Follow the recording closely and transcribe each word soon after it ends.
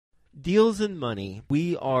Deals and money.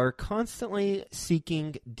 We are constantly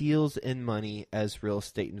seeking deals and money as real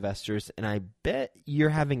estate investors, and I bet you're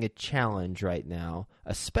having a challenge right now,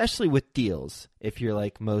 especially with deals, if you're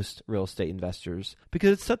like most real estate investors, because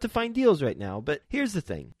it's tough to find deals right now. But here's the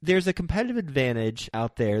thing. There's a competitive advantage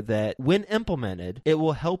out there that when implemented, it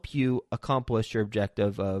will help you accomplish your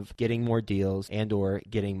objective of getting more deals and or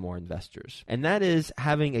getting more investors. And that is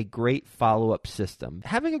having a great follow-up system.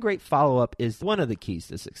 Having a great follow-up is one of the keys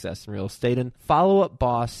to success in real estate, and Follow Up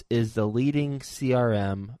Boss is the leading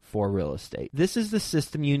CRM for real estate. This is the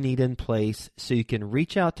system you need in place so you can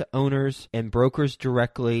reach out to owners and brokers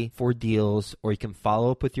directly for deals, or you can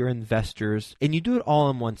follow up with your investors, and you do it all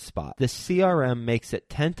in one spot. The CRM makes it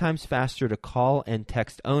 10 times faster to call and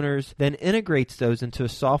text owners, then integrates those into a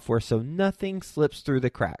software so nothing slips through the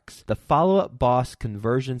cracks. The Follow Up Boss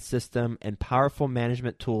conversion system and powerful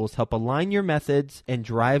management tools help align your methods and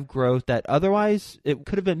drive growth that otherwise it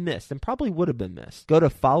could have been missed and probably would have been missed. Go to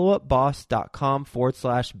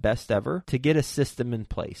followupboss.com/best ever to get a system in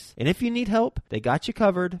place. And if you need help, they got you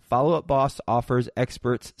covered. Follow Up Boss offers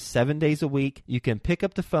experts 7 days a week. You can pick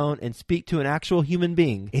up the phone and speak to an actual human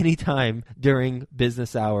being anytime during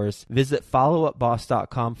business hours. Visit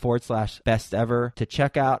followupboss.com/best ever to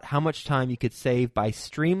check out how much time you could save by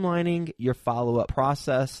streamlining your follow-up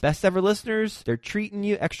process. Best Ever listeners, they're treating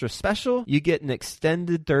you extra special. You get an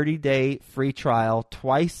extended 30-day free trial,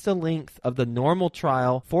 twice the length of the normal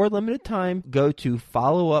trial for a limited time. Go to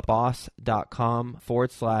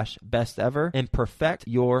followupboss.com/best ever and perfect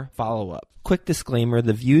your follow-up. Quick disclaimer,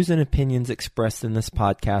 the views and opinions expressed in this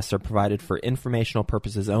podcast are provided for informational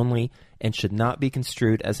purposes only and should not be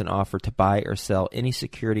construed as an offer to buy or sell any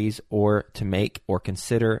securities or to make or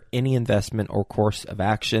consider any investment or course of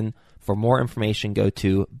action. For more information, go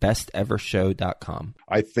to bestevershow.com.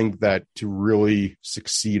 I think that to really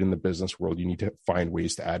succeed in the business world, you need to find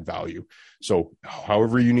ways to add value. So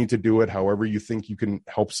however you need to do it, however you think you can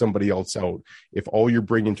help somebody else out, if all you're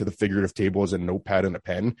bringing to the figurative table is a notepad and a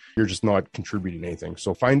pen, you're just not contributing anything.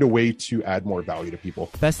 So find a way to add more value to people.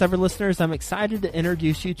 Best Ever listeners, I'm excited to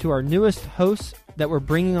introduce you to our newest host that we're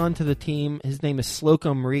bringing onto the team. His name is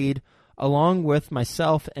Slocum Reed. Along with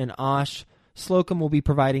myself and Ash, Slocum will be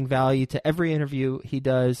providing value to every interview he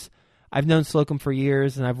does. I've known Slocum for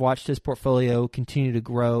years, and I've watched his portfolio continue to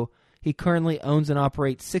grow. He currently owns and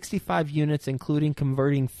operates 65 units, including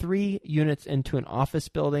converting 3 units into an office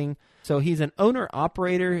building. So he's an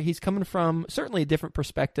owner-operator. He's coming from certainly a different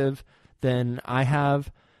perspective than I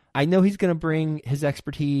have. I know he's going to bring his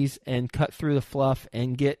expertise and cut through the fluff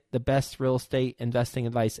and get the best real estate investing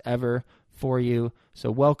advice ever for you.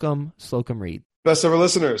 So welcome, Slocum Reed. Best Ever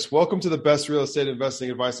listeners, welcome to the Best Real Estate Investing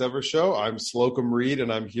Advice Ever show. I'm Slocum Reed,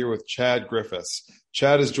 and I'm here with Chad Griffiths.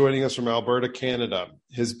 Chad is joining us from Alberta, Canada.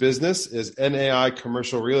 His business is NAI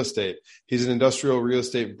Commercial Real Estate. He's an industrial real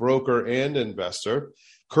estate broker and investor.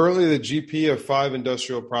 Currently the GP of 5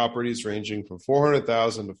 industrial properties ranging from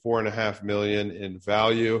 $400,000 to $4.5 million in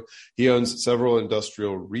value. He owns several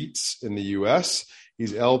industrial REITs in the U.S.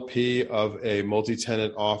 He's LP of a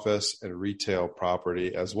multi-tenant office and retail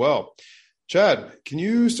property as well. Chad, can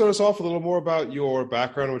you start us off a little more about your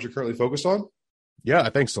background and what you're currently focused on? Yeah,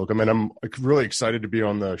 thanks, Slocum. And I'm really excited to be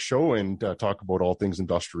on the show and talk about all things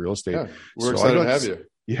industrial real estate. Yeah, we're excited to have you.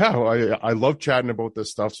 Yeah, I love chatting about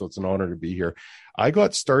this stuff, so it's an honor to be here. I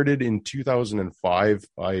got started in 2005.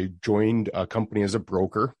 I joined a company as a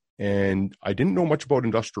broker, and I didn't know much about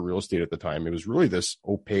industrial real estate at the time. It was really this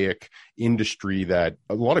opaque industry that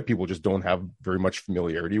a lot of people just don't have very much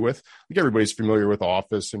familiarity with. I think everybody's familiar with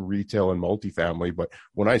office and retail and multifamily, but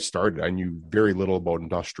when I started, I knew very little about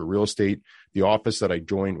industrial real estate. The office that I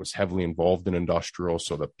joined was heavily involved in industrial,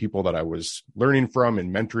 so the people that I was learning from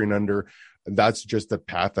and mentoring under, that's just the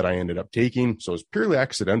path that I ended up taking. So it's purely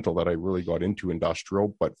accidental that I really got into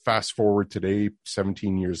industrial. But fast forward today,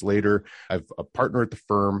 17 years later, I've a partner at the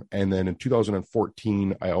firm. And then in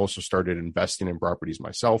 2014, I also started investing in properties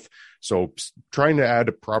myself. So trying to add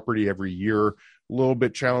a property every year, a little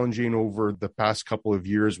bit challenging over the past couple of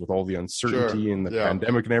years with all the uncertainty and the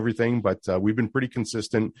pandemic and everything. But we've been pretty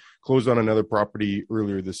consistent. Closed on another property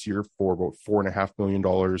earlier this year for about $4.5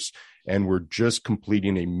 million. And we're just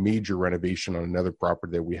completing a major renovation on another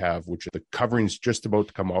property that we have, which the covering's just about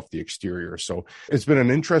to come off the exterior. So it's been an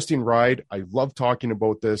interesting ride. I love talking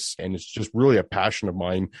about this, and it's just really a passion of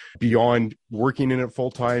mine beyond working in it full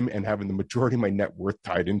time and having the majority of my net worth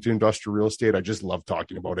tied into industrial real estate. I just love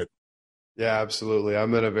talking about it. Yeah, absolutely.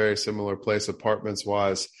 I'm in a very similar place apartments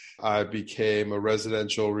wise. I became a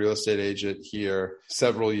residential real estate agent here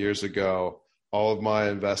several years ago. All of my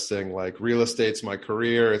investing, like real estate's my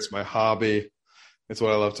career, it's my hobby. It's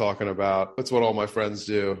what I love talking about. That's what all my friends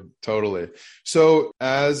do. Totally. So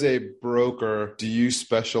as a broker, do you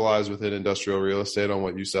specialize within industrial real estate on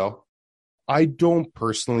what you sell? I don't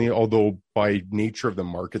personally, although by nature of the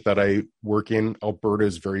market that I work in, Alberta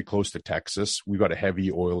is very close to Texas. We've got a heavy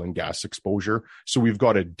oil and gas exposure. So we've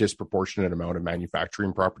got a disproportionate amount of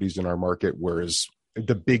manufacturing properties in our market, whereas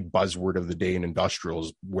the big buzzword of the day in industrial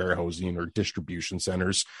is warehousing or distribution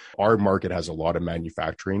centers. Our market has a lot of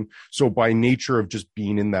manufacturing. So by nature of just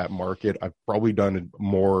being in that market, I've probably done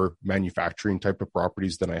more manufacturing type of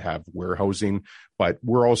properties than I have warehousing. But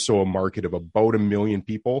we're also a market of about 1 million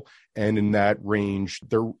people. And in that range,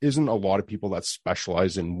 there isn't a lot of people that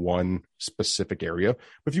specialize in one specific area.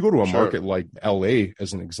 But if you go to a market like LA,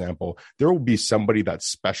 as an example, there will be somebody that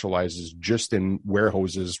specializes just in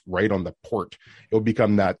warehouses right on the port. It'll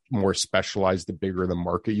become that more specialized the bigger the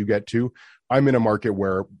market you get to. I'm in a market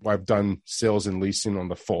where I've done sales and leasing on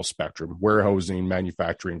the full spectrum, warehousing,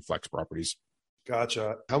 manufacturing, flex properties.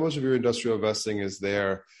 Gotcha. How much of your industrial investing is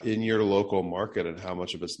there in your local market and how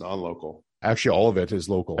much of it's non-local? Actually, all of it is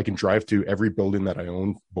local. I can drive to every building that I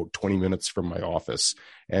own about 20 minutes from my office.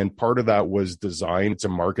 And part of that was design. It's a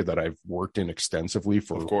market that I've worked in extensively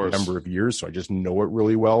for a number of years. So I just know it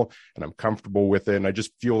really well and I'm comfortable with it. And I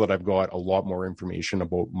just feel that I've got a lot more information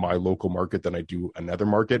about my local market than I do another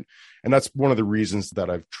market. And that's one of the reasons that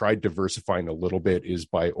I've tried diversifying a little bit is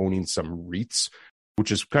by owning some REITs, which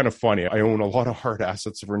is kind of funny. I own a lot of hard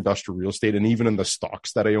assets for industrial real estate, and even in the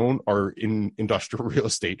stocks that I own are in industrial real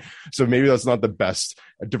estate. So maybe that's not the best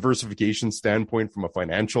diversification standpoint from a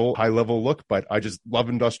financial high level look, but I just love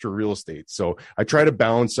industrial real estate. So I try to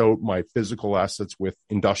balance out my physical assets with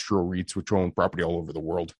industrial REITs, which own property all over the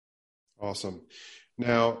world. Awesome.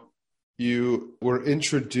 Now, you were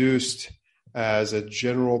introduced as a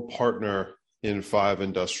general partner in 5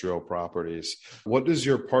 industrial properties. What does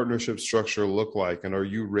your partnership structure look like? And are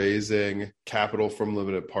you raising capital from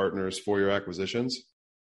limited partners for your acquisitions?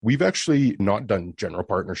 We've actually not done general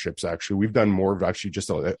partnerships, actually. We've done more of actually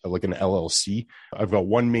just like an LLC. I've got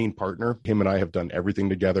one main partner. Him and I have done everything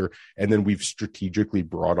together. And then we've strategically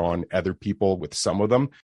brought on other people with some of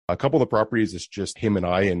them. A couple of the properties, it's just him and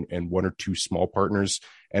I and 1 or 2 small partners.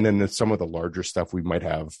 And then some of the larger stuff, we might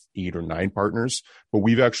have 8 or 9 partners. But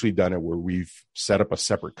we've actually done it where we've set up a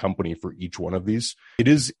separate company for each one of these. It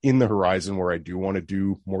is in the horizon where I do want to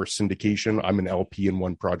do more syndication. I'm an LP in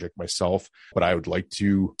one project myself, but I would like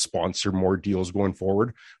to sponsor more deals going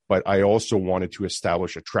forward. But I also wanted to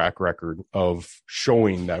establish a track record of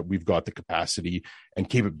showing that we've got the capacity and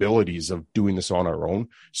capabilities of doing this on our own.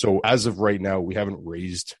 So as of right now, we haven't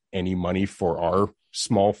raised any money for our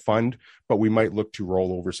small fund, but we might look to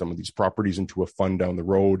roll over some of these properties into a fund down the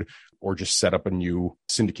road or just set up a new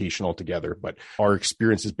syndication altogether. But our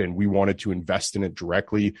experience has been we wanted to invest in it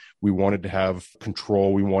directly. We wanted to have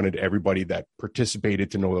control. We wanted everybody that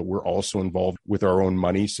participated to know that we're also involved with our own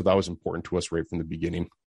money. So that was important to us right from the beginning.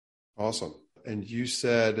 Awesome. And you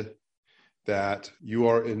said that you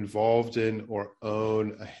are involved in or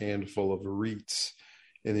own a handful of REITs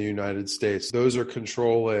in the United States. Those are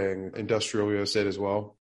controlling industrial real estate as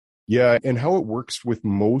well? Yeah, and how it works with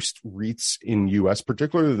most REITs in US,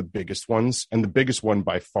 particularly the biggest ones, and the biggest one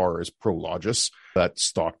by far is Prologis. That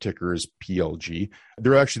stock ticker is PLG.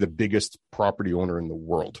 They're actually the biggest property owner in the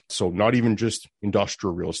world. So not even just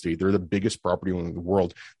industrial real estate. They're the biggest property owner in the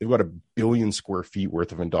world. They've got 1 billion square feet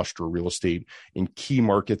worth of industrial real estate in key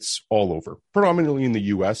markets all over, predominantly in the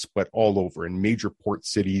US, but all over in major port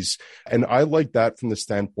cities. And I like that from the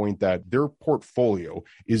standpoint that their portfolio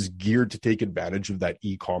is geared to take advantage of that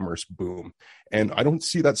e-commerce boom. And I don't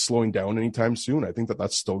see that slowing down anytime soon. I think that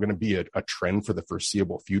that's still going to be a trend for the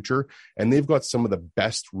foreseeable future. And they've got some of the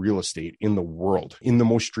best real estate in the world in the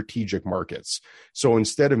most strategic markets. So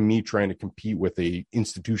instead of me trying to compete with a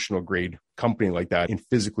institutional grade company like that in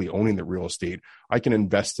physically owning the real estate, I can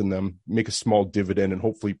invest in them, make a small dividend, and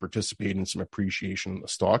hopefully participate in some appreciation in the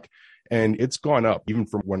stock. And it's gone up even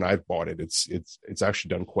from when I've bought it. It's actually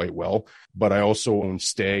done quite well. But I also own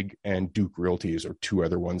Stag and Duke Realties are 2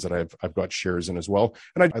 other ones that I've got shares in as well.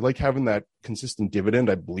 And I like having that consistent dividend.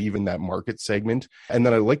 I believe in that market segment. And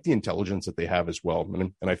then I like the intelligence that they have as well.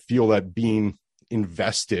 And I feel that being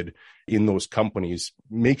invested in those companies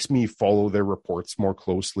makes me follow their reports more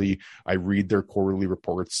closely. I read their quarterly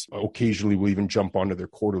reports. Occasionally we'll even jump onto their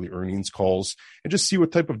quarterly earnings calls and just see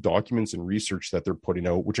what type of documents and research that they're putting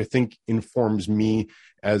out, which I think informs me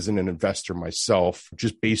as an investor myself,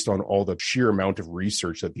 just based on all the sheer amount of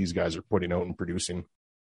research that these guys are putting out and producing.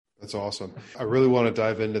 That's awesome. I really want to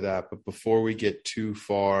dive into that. But before we get too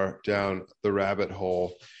far down the rabbit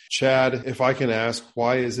hole, Chad, if I can ask,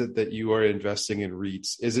 why is it that you are investing in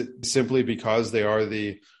REITs? Is it simply because they are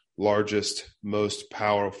the largest, most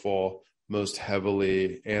powerful, most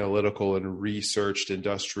heavily analytical and researched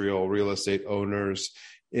industrial real estate owners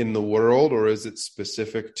in the world? Or is it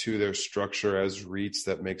specific to their structure as REITs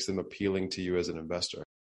that makes them appealing to you as an investor?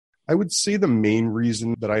 I would say the main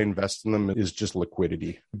reason that I invest in them is just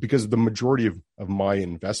liquidity, because the majority of my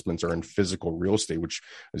investments are in physical real estate, which,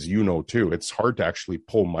 as you know, too, it's hard to actually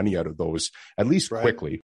pull money out of those, at least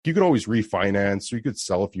quickly. You could always refinance, or you could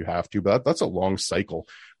sell if you have to, but that's a long cycle.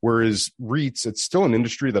 Whereas REITs, it's still an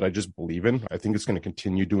industry that I just believe in. I think it's going to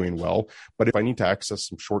continue doing well. But if I need to access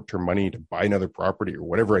some short-term money to buy another property or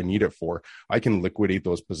whatever I need it for, I can liquidate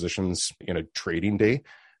those positions in a trading day.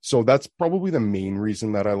 So that's probably the main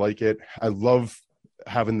reason that I like it. I love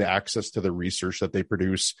having the access to the research that they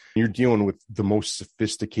produce. You're dealing with the most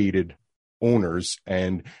sophisticated owners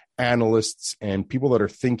and analysts and people that are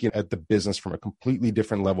thinking at the business from a completely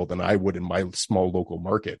different level than I would in my small local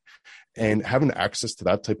market. And having access to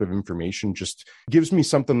that type of information just gives me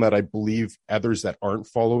something that I believe others that aren't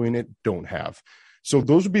following it don't have. So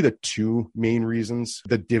those would be the two main reasons.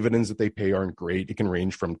 The dividends that they pay aren't great. It can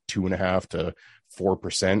range from 2.5% to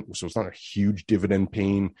 4%. So it's not a huge dividend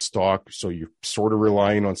paying stock. So you're sort of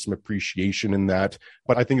relying on some appreciation in that.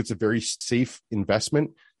 But I think it's a very safe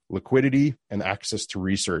investment, liquidity and access to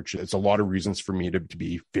research. It's a lot of reasons for me to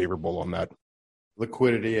be favorable on that.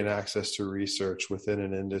 Liquidity and access to research within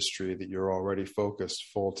an industry that you're already focused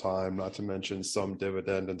full time, not to mention some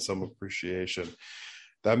dividend and some appreciation.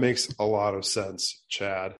 That makes a lot of sense,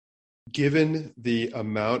 Chad. Given the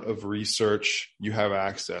amount of research you have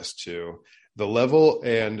access to, the level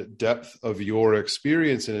and depth of your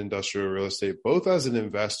experience in industrial real estate, both as an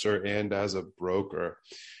investor and as a broker,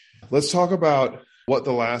 let's talk about what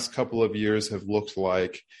the last couple of years have looked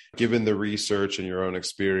like, given the research and your own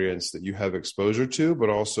experience that you have exposure to, but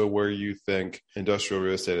also where you think industrial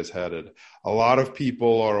real estate is headed. A lot of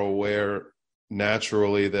people are aware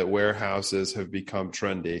naturally that warehouses have become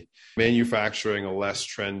trendy, manufacturing a less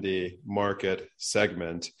trendy market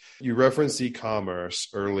segment. You referenced e-commerce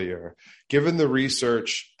earlier. Given the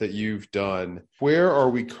research that you've done, where are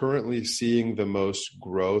we currently seeing the most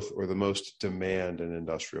growth or the most demand in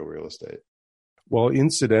industrial real estate? Well,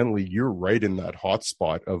 incidentally, you're right in that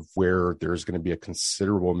hotspot of where there's going to be a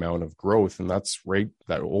considerable amount of growth. And that's right,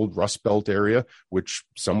 that old Rust Belt area, which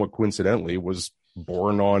somewhat coincidentally was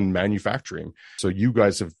born on manufacturing. So you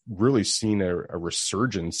guys have really seen a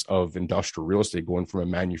resurgence of industrial real estate going from a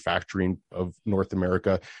manufacturing of North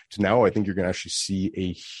America to now I think you're going to actually see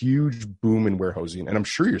a huge boom in warehousing. And I'm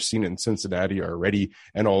sure you're seeing it in Cincinnati already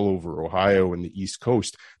and all over Ohio and the East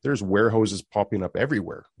Coast. There's warehouses popping up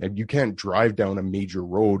everywhere. And you can't drive down a major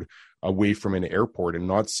road away from an airport and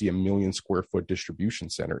not see 1 million square foot distribution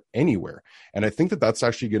center anywhere. And I think that that's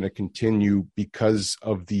actually going to continue because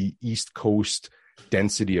of the East Coast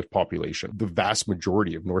density of population. The vast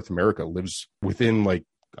majority of North America lives within like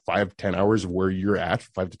 5 to 10 hours of where you're at,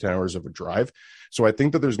 5 to 10 hours of a drive. So I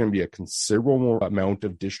think that there's going to be a considerable amount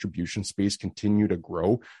of distribution space continue to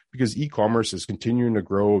grow because e-commerce is continuing to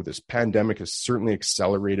grow. This pandemic has certainly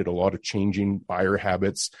accelerated a lot of changing buyer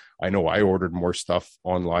habits. I know I ordered more stuff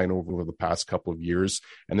online over the past couple of years,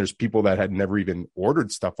 and there's people that had never even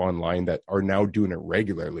ordered stuff online that are now doing it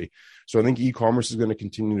regularly. So I think e-commerce is going to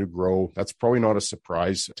continue to grow. That's probably not a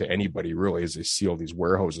surprise to anybody really as they see all these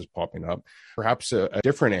warehouses popping up. Perhaps a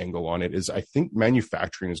different angle on it is I think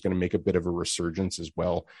manufacturing is going to make a bit of a resurgence as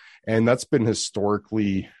well. And that's been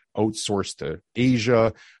historically outsourced to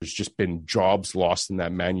Asia. There's just been jobs lost in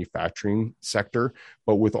that manufacturing sector.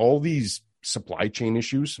 But with all these supply chain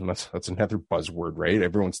issues, and that's another buzzword, right?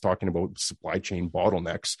 Everyone's talking about supply chain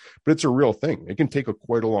bottlenecks, but it's a real thing. It can take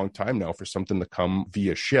quite a long time now for something to come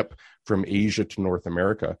via ship from Asia to North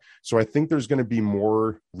America. So I think there's going to be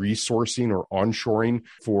more resourcing or onshoring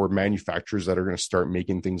for manufacturers that are going to start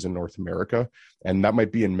making things in North America. And that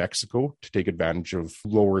might be in Mexico to take advantage of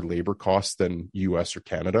lower labor costs than US or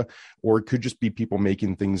Canada, or it could just be people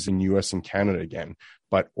making things in US and Canada again.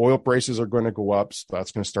 But oil prices are going to go up. So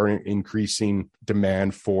that's going to start increasing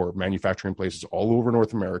demand for manufacturing places all over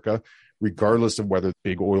North America, regardless of whether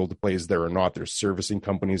big oil plays there or not. There's servicing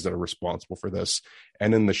companies that are responsible for this.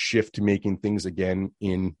 And then the shift to making things again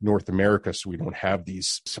in North America so we don't have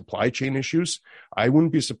these supply chain issues. I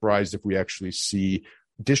wouldn't be surprised if we actually see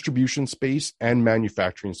distribution space and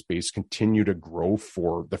manufacturing space continue to grow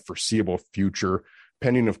for the foreseeable future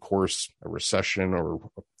pending, of course, a recession or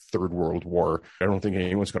a third world war. I don't think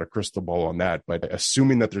anyone's got a crystal ball on that, but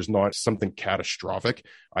assuming that there's not something catastrophic,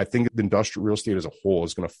 I think the industrial real estate as a whole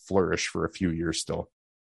is going to flourish for a few years still.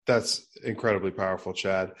 That's incredibly powerful,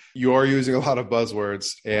 Chad. You are using a lot of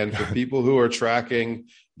buzzwords. And for people who are tracking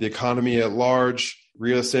the economy at large,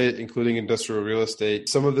 real estate, including industrial real estate,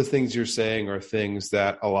 some of the things you're saying are things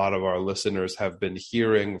that a lot of our listeners have been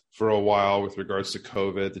hearing for a while with regards to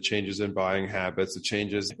COVID, the changes in buying habits, the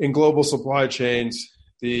changes in global supply chains,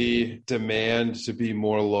 the demand to be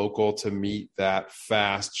more local to meet that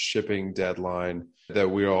fast shipping deadline that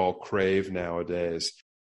we all crave nowadays.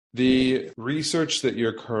 The research that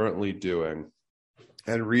you're currently doing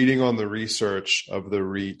and reading on the research of the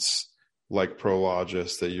REITs like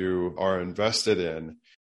Prologis that you are invested in,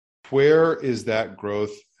 where is that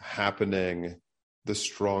growth happening the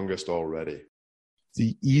strongest already?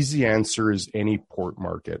 The easy answer is any port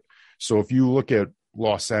market. So if you look at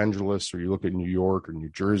Los Angeles, or you look at New York or New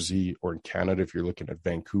Jersey, or in Canada, if you're looking at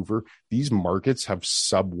Vancouver, these markets have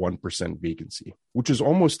sub 1% vacancy, which is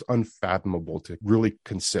almost unfathomable to really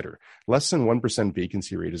consider. Less than 1%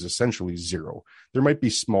 vacancy rate is essentially zero. There might be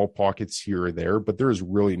small pockets here or there, but there is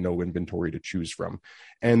really no inventory to choose from.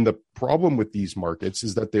 And the problem with these markets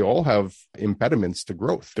is that they all have impediments to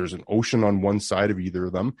growth. There's an ocean on one side of either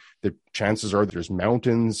of them. The chances are there's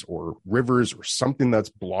mountains or rivers or something that's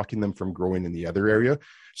blocking them from growing in the other area.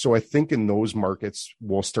 So I think in those markets,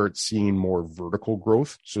 we'll start seeing more vertical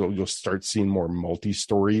growth. So you'll start seeing more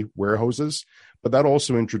multi-story warehouses, but that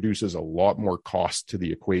also introduces a lot more cost to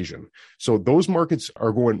the equation. So those markets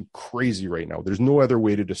are going crazy right now. There's no other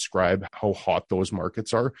way to describe how hot those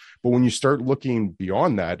markets are. But when you start looking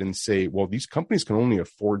beyond that and say, well, these companies can only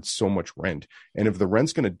afford so much rent. And if the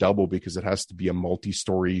rent's going to double because it has to be a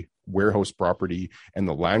multi-story warehouse property and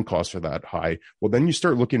the land costs are that high, well, then you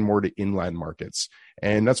start looking more to inland markets.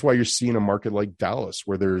 And that's why you're seeing a market like Dallas,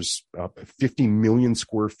 where there's 50 million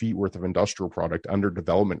square feet worth of industrial product under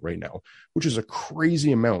development right now, which is a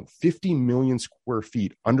crazy amount. 50 million square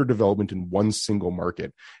feet under development in one single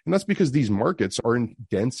market. And that's because these markets are in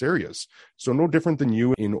dense areas. So no different than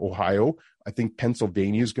you in Ohio. I think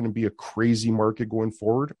Pennsylvania is going to be a crazy market going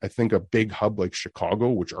forward. I think a big hub like Chicago,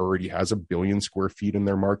 which already has 1 billion square feet in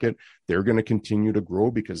their market, they're going to continue to grow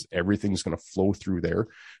because everything's going to flow through there.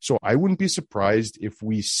 So I wouldn't be surprised if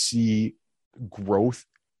we see growth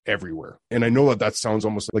everywhere. And I know that that sounds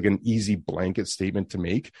almost like an easy blanket statement to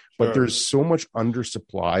make, but there's so much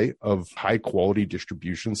undersupply of high quality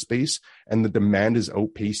distribution space and the demand is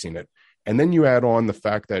outpacing it. And then you add on the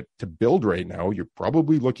fact that to build right now, you're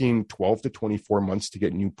probably looking 12 to 24 months to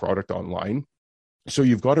get new product online. So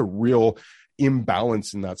you've got a real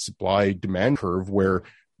imbalance in that supply demand curve where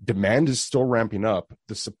demand is still ramping up.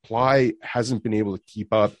 The supply hasn't been able to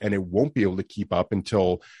keep up, and it won't be able to keep up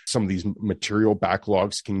until some of these material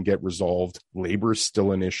backlogs can get resolved. Labor is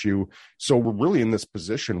still an issue. So we're really in this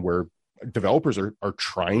position where developers are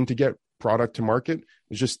trying to get product to market.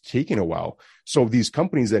 It's just taking a while. So these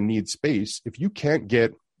companies that need space, if you can't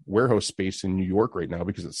get warehouse space in New York right now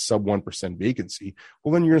because it's sub 1% vacancy,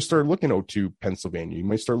 well, then you're going to start looking out to Pennsylvania. You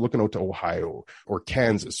might start looking out to Ohio or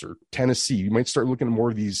Kansas or Tennessee. You might start looking at more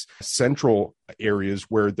of these central areas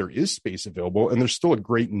where there is space available and there's still a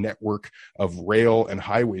great network of rail and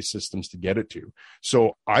highway systems to get it to.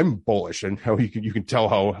 So I'm bullish, and how you can tell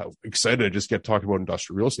how excited I just get talking about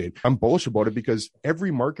industrial real estate. I'm bullish about it because every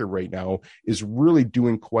market right now is really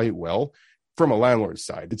doing quite well. From a landlord's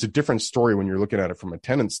side, it's a different story when you're looking at it from a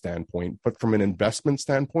tenant standpoint, but from an investment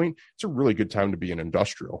standpoint, it's a really good time to be an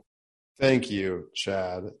industrial. Thank you,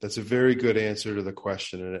 Chad. That's a very good answer to the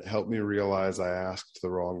question, and it helped me realize I asked the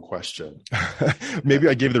wrong question. Maybe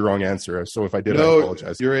I gave the wrong answer, so if I did, I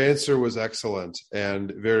apologize. Your answer was excellent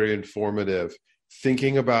and very informative.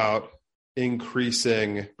 Thinking about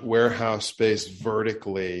increasing warehouse space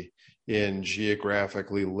vertically in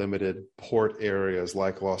geographically limited port areas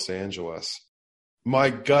like Los Angeles. My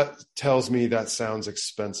gut tells me that sounds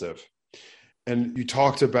expensive. And you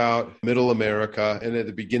talked about middle America. And at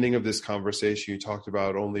the beginning of this conversation, you talked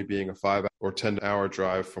about only being a 5 or 10-hour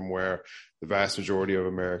drive from where the vast majority of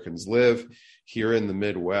Americans live here in the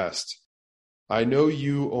Midwest. I know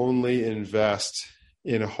you only invest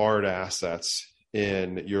in hard assets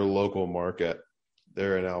in your local market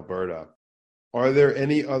there in Alberta. Are there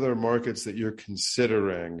any other markets that you're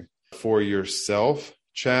considering for yourself,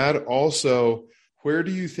 Chad? Also, where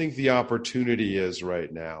do you think the opportunity is right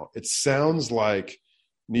now? It sounds like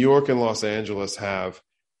New York and Los Angeles have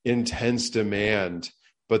intense demand,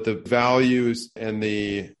 but the values and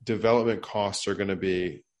the development costs are going to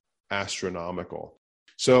be astronomical.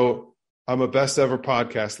 So I'm a best ever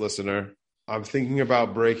podcast listener. I'm thinking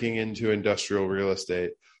about breaking into industrial real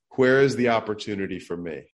estate. Where is the opportunity for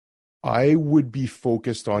me? I would be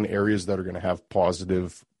focused on areas that are going to have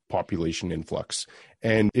positive population influx.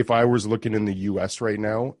 And if I was looking in the US right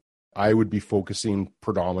now, I would be focusing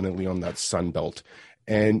predominantly on that Sun Belt.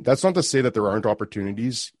 And that's not to say that there aren't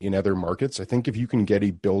opportunities in other markets. I think if you can get a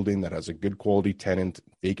building that has a good quality tenant,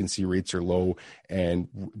 vacancy rates are low, and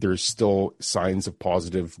there's still signs of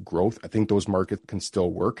positive growth, I think those markets can still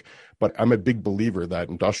work. But I'm a big believer that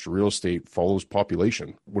industrial real estate follows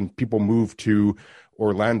population. When people move to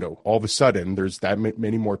Orlando, all of a sudden there's that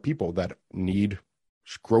many more people that need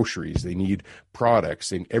groceries, they need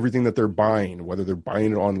products, and everything that they're buying, whether they're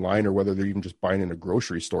buying it online or whether they're even just buying in a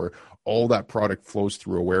grocery store, all that product flows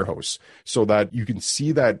through a warehouse, so that you can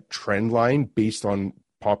see that trend line based on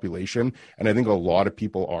population. And I think a lot of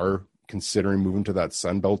people are considering moving to that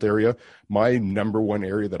Sun Belt area. My number one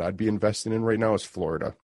area that I'd be investing in right now is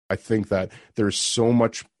Florida. I think that there's so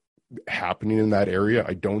much happening in that area.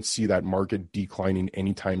 I don't see that market declining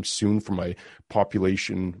anytime soon from a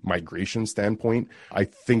population migration standpoint. I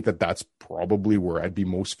think that that's probably where I'd be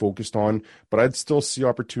most focused on, but I'd still see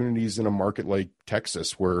opportunities in a market like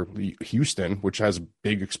Texas, where Houston, which has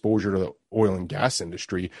big exposure to the oil and gas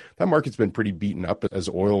industry, that market's been pretty beaten up as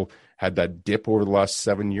oil had that dip over the last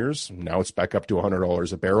 7 years. Now it's back up to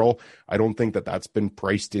 $100 a barrel. I don't think that that's been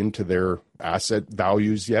priced into their asset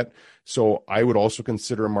values yet. So I would also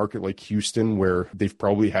consider a market like Houston, where they've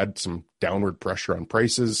probably had some downward pressure on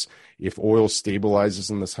prices. If oil stabilizes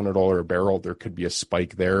in this $100 a barrel, there could be a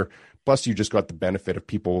spike there. Plus, you just got the benefit of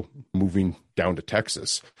people moving down to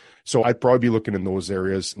Texas. So I'd probably be looking in those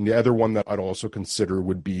areas. And the other one that I'd also consider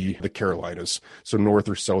would be the Carolinas. So North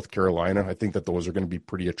or South Carolina. I think that those are going to be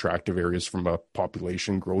pretty attractive areas from a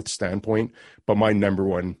population growth standpoint. But my number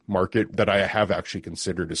one market that I have actually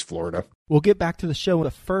considered is Florida. We'll get back to the show,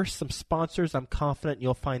 but first, some sponsors I'm confident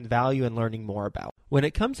you'll find value in learning more about. When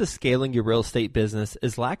it comes to scaling your real estate business,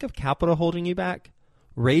 is lack of capital holding you back?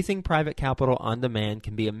 Raising private capital on demand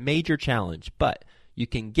can be a major challenge, but you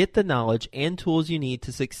can get the knowledge and tools you need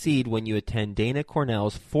to succeed when you attend Dana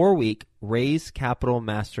Cornell's 4-week Raise Capital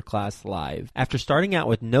Masterclass Live. After starting out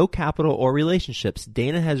with no capital or relationships,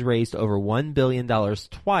 Dana has raised over $1 billion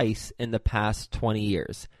twice in the past 20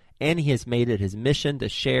 years. And he has made it his mission to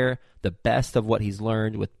share the best of what he's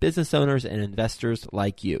learned with business owners and investors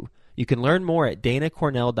like you. You can learn more at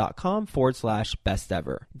danacornell.com/best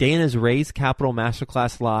ever. Dana's Raise Capital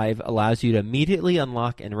Masterclass Live allows you to immediately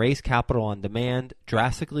unlock and raise capital on demand,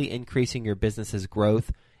 drastically increasing your business's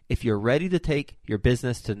growth. If you're ready to take your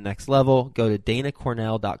business to the next level, go to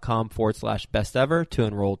danacornell.com/best ever to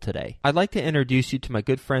enroll today. I'd like to introduce you to my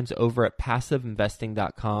good friends over at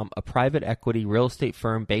PassiveInvesting.com, a private equity real estate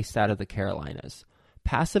firm based out of the Carolinas.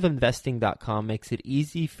 PassiveInvesting.com makes it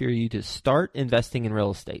easy for you to start investing in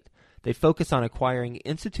real estate. They focus on acquiring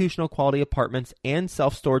institutional quality apartments and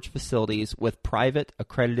self-storage facilities with private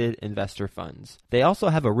accredited investor funds. They also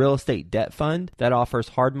have a real estate debt fund that offers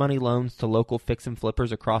hard money loans to local fix and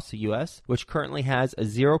flippers across the U.S., which currently has a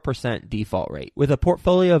 0% default rate. With a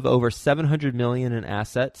portfolio of over $700 million in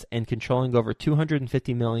assets and controlling over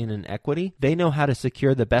 $250 million in equity, they know how to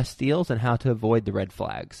secure the best deals and how to avoid the red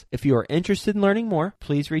flags. If you are interested in learning more,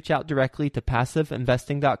 please reach out directly to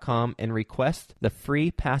PassiveInvesting.com and request the free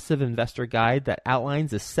Passive Investor Guide that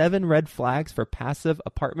outlines the 7 red flags for passive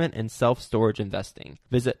apartment and self-storage investing.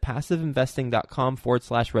 Visit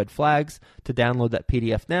PassiveInvesting.com/red flags to download that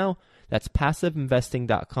PDF now. That's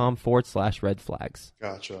PassiveInvesting.com/red flags.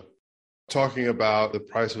 Gotcha. Talking about the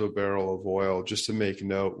price of a barrel of oil, just to make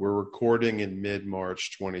note, we're recording in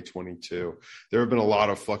mid-March 2022. There have been a lot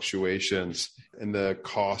of fluctuations in the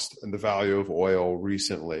cost and the value of oil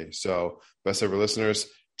recently. So, best ever listeners,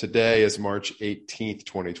 today is March 18th,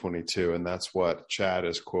 2022, and that's what Chad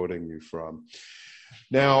is quoting you from.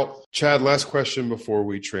 Now, Chad, last question before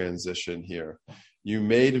we transition here. You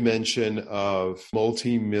made mention of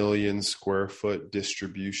multi-million square foot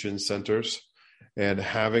distribution centers and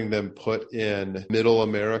having them put in middle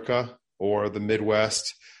America or the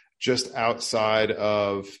Midwest, just outside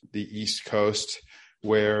of the East Coast,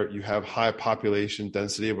 where you have high population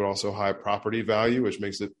density, but also high property value, which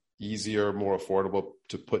makes it easier, more affordable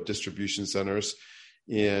to put distribution centers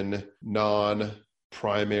in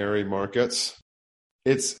non-primary markets.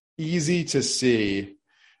 It's easy to see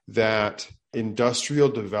that industrial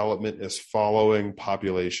development is following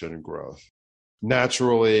population growth.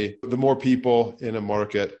 Naturally, the more people in a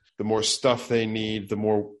market, the more stuff they need, the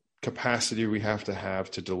more capacity we have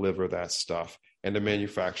to deliver that stuff and to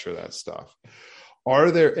manufacture that stuff.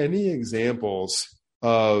 Are there any examples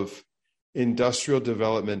of industrial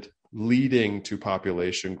development leading to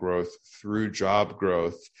population growth through job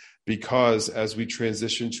growth, because as we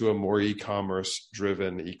transition to a more e-commerce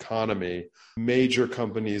driven economy, major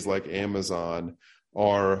companies like Amazon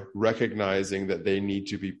are recognizing that they need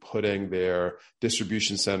to be putting their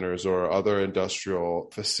distribution centers or other industrial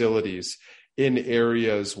facilities in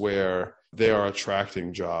areas where they are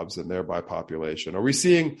attracting jobs and thereby population. Are we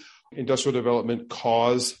seeing industrial development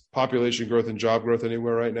cause population growth and job growth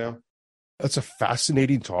anywhere right now? That's a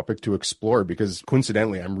fascinating topic to explore because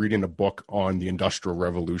coincidentally, I'm reading a book on the Industrial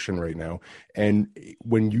Revolution right now. And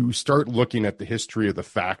when you start looking at the history of the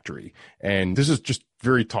factory, and this is just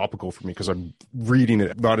very topical for me because I'm reading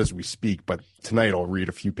it not as we speak, but tonight I'll read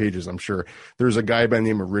a few pages, I'm sure. There's a guy by the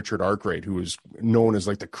name of Richard Arkwright who is known as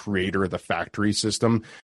like the creator of the factory system.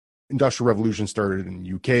 Industrial Revolution started in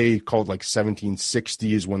the UK, called like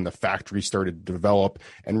 1760s when the factory started to develop,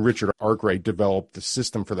 and Richard Arkwright developed the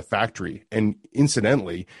system for the factory. And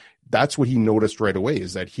incidentally, that's what he noticed right away,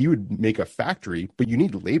 is that he would make a factory, but you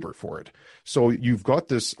need labor for it. So you've got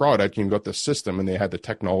this product, you've got this system, and they had the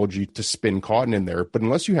technology to spin cotton in there. But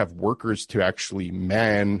unless you have workers to actually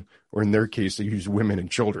man, or in their case, they use women and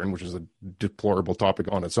children, which is a deplorable topic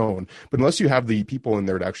on its own. But unless you have the people in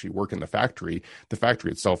there to actually work in the factory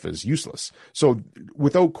itself is useless. So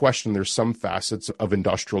without question, there's some facets of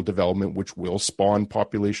industrial development which will spawn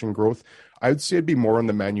population growth. I would say it'd be more on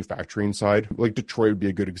the manufacturing side. Like Detroit would be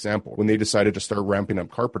a good example. When they decided to start ramping up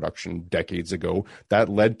car production decades ago, that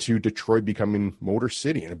led to Detroit becoming Motor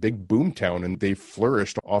City and a big boom town, and they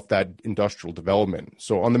flourished off that industrial development.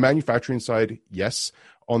 So on the manufacturing side, yes.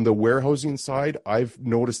 On the warehousing side, I've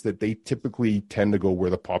noticed that they typically tend to go where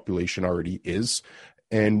the population already is.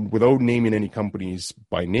 And without naming any companies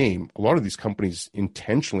by name, a lot of these companies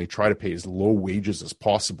intentionally try to pay as low wages as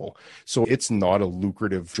possible. So it's not a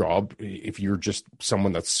lucrative job if you're just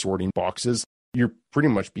someone that's sorting boxes. You're pretty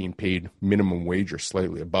much being paid minimum wage or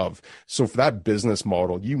slightly above. So for that business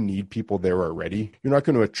model, you need people there already. You're not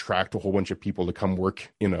going to attract a whole bunch of people to come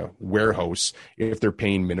work in a warehouse if they're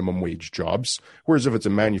paying minimum wage jobs. Whereas if it's a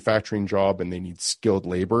manufacturing job and they need skilled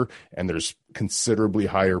labor and there's considerably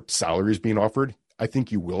higher salaries being offered, I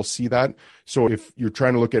think you will see that. So if you're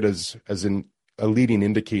trying to look at it as a leading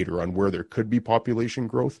indicator on where there could be population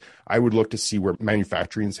growth, I would look to see where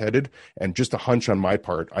manufacturing is headed. And just a hunch on my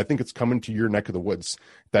part, I think it's coming to your neck of the woods.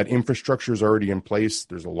 That infrastructure is already in place.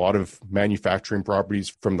 There's a lot of manufacturing properties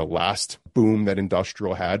from the last boom that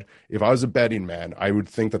industrial had. If I was a betting man, I would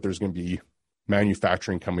think that there's going to be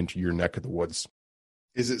manufacturing coming to your neck of the woods.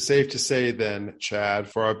 Is it safe to say then, Chad,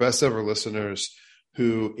 for our best ever listeners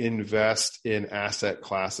who invest in asset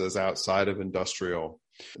classes outside of industrial,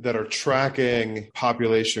 that are tracking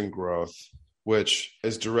population growth, which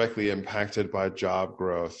is directly impacted by job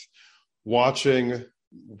growth, watching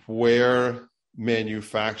where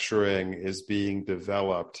manufacturing is being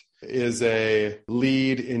developed is a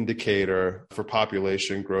lead indicator for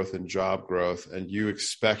population growth and job growth, and you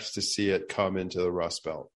expect to see it come into the Rust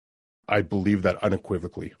Belt? I believe that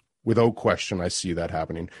unequivocally. Without question, I see that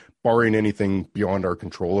happening. Barring anything beyond our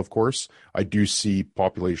control, of course, I do see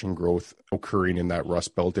population growth occurring in that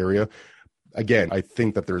Rust Belt area. Again, I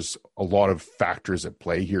think that there's a lot of factors at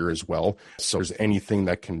play here as well. So there's anything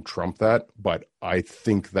that can trump that. But I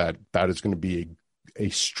think that that is going to be a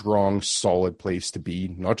strong, solid place to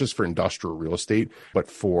be, not just for industrial real estate, but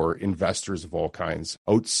for investors of all kinds.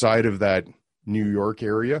 Outside of that New York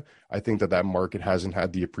area, I think that market hasn't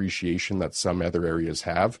had the appreciation that some other areas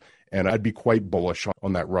have. And I'd be quite bullish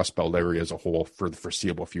on that Rust Belt area as a whole for the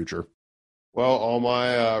foreseeable future. Well, all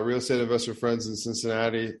my real estate investor friends in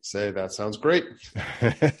Cincinnati say that sounds great.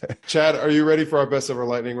 Chad, are you ready for our best ever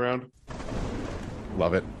lightning round?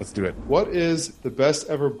 Love it. Let's do it. What is the best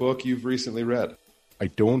ever book you've recently read? I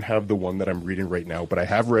don't have the one that I'm reading right now, but I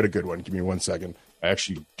have read a good one. Give me 1 second. I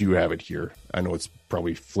actually do have it here. I know it's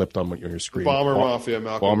probably flipped on your screen. Bomber Mafia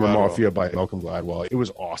by Malcolm Gladwell. It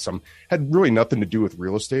was awesome. Had really nothing to do with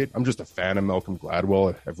real estate. I'm just a fan of Malcolm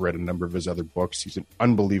Gladwell. I've read a number of his other books. He's an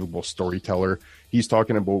unbelievable storyteller. He's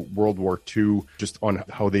talking about World War II, just on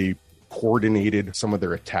how they coordinated some of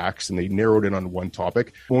their attacks, and they narrowed in on one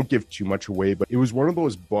topic. Won't give too much away, but it was one of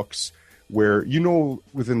those books where you know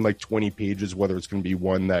within like 20 pages whether it's going to be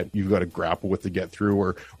one that you've got to grapple with to get through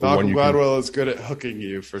or Malcolm one you Gladwell is good at hooking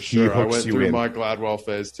you for sure. I went through my Gladwell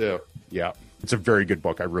phase too. Yeah, it's a very good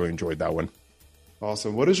book. I really enjoyed that one.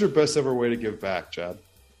 Awesome. What is your best ever way to give back, Chad?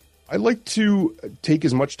 I like to take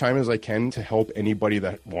as much time as I can to help anybody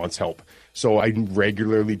that wants help. So I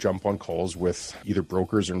regularly jump on calls with either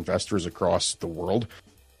brokers or investors across the world.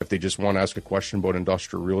 If they just want to ask a question about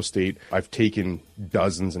industrial real estate, I've taken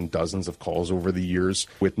dozens and dozens of calls over the years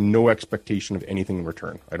with no expectation of anything in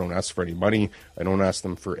return. I don't ask for any money. I don't ask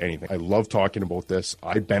them for anything. I love talking about this.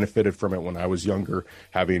 I benefited from it when I was younger,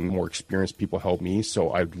 having more experienced people help me.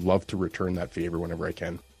 So I'd love to return that favor whenever I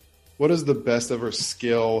can. What is the best ever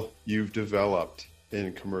skill you've developed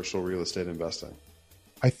in commercial real estate investing?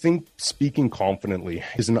 I think speaking confidently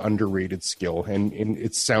is an underrated skill, and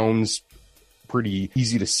it sounds pretty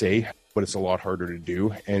easy to say, but it's a lot harder to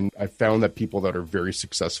do. And I found that people that are very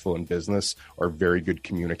successful in business are very good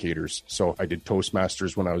communicators. So I did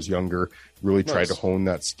Toastmasters when I was younger, really tried to hone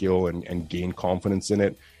that skill and gain confidence in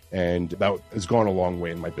it. And that has gone a long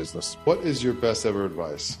way in my business. What is your best ever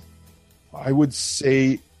advice? I would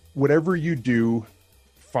say whatever you do,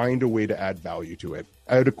 find a way to add value to it.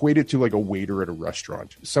 I would equate it to like a waiter at a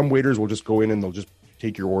restaurant. Some waiters will just go in and they'll just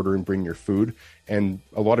take your order and bring your food. And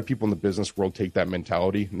a lot of people in the business world take that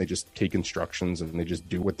mentality and they just take instructions and they just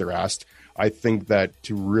do what they're asked. I think that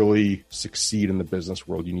to really succeed in the business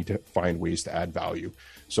world, you need to find ways to add value.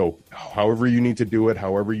 So however you need to do it,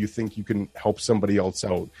 however you think you can help somebody else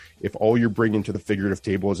out, if all you're bringing to the figurative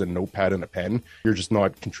table is a notepad and a pen, you're just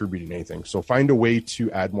not contributing anything. So find a way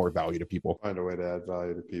to add more value to people. Find a way to add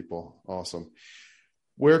value to people. Awesome.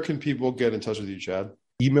 Where can people get in touch with you, Chad?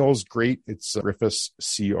 Email's great. It's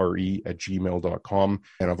griffithscre@gmail.com.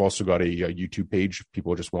 And I've also got a YouTube page if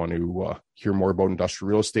people just want to hear more about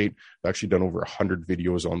industrial real estate. I've actually done over 100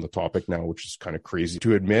 videos on the topic now, which is kind of crazy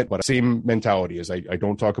to admit, but same mentality as I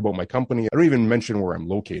don't talk about my company. I don't even mention where I'm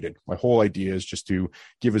located. My whole idea is just to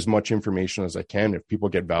give as much information as I can. If people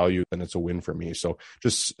get value, then it's a win for me. So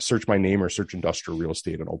just search my name or search industrial real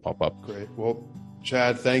estate and it'll pop up. Great. Well,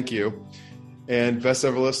 Chad, thank you. And best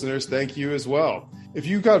ever listeners, thank you as well. If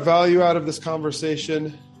you got value out of this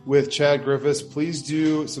conversation with Chad Griffiths, please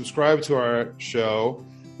do subscribe to our show,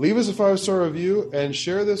 leave us a 5-star review, and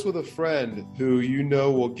share this with a friend who you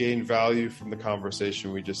know will gain value from the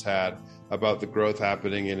conversation we just had about the growth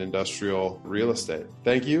happening in industrial real estate.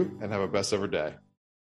 Thank you, and have a best ever day.